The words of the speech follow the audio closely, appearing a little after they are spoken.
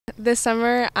This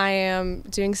summer I am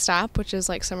doing STAP, which is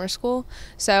like summer school.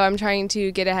 So I'm trying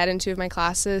to get ahead in 2 of my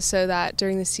classes so that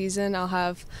during the season I'll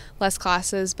have less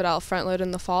classes, but I'll front load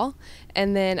in the fall.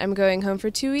 And then I'm going home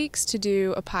for 2 weeks to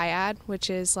do a PIAD,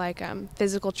 which is like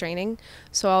physical training.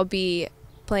 So I'll be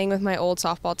playing with my old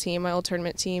softball team, my old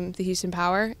tournament team, the Houston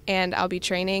Power, and I'll be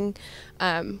training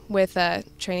with a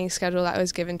training schedule that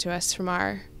was given to us from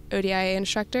our ODIA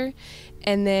instructor.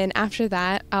 And then after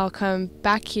that, I'll come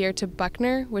back here to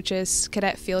Buckner, which is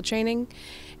cadet field training,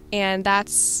 and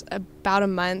that's about a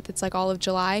month. It's like all of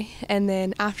July. And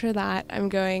then after that, I'm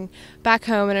going back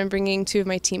home and I'm bringing 2 of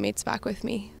my teammates back with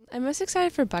me. I'm most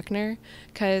excited for Buckner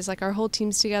because like our whole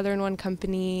team's together in one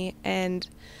company, and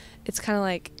it's kind of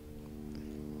like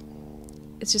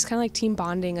team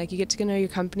bonding. Like you get to know your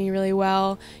company really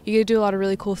well. You get to do a lot of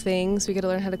really cool things. We get to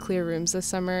learn how to clear rooms this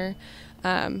summer.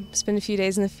 Spend a few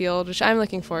days in the field, which I'm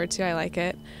looking forward to. I like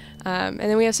it. And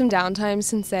then we have some downtime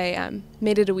since they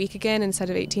made it a week again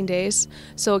instead of 18 days.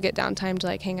 So we'll get downtime to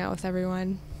like hang out with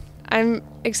everyone. I'm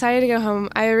excited to go home.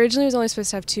 I originally was only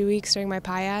supposed to have 2 weeks during my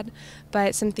PIAD,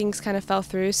 but some things kind of fell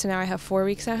through, so now I have 4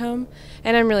 weeks at home.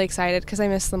 And I'm really excited because I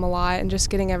miss them a lot, and just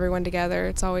getting everyone together,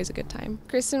 it's always a good time.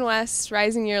 Kristen West,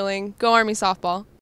 rising yearling, go Army softball.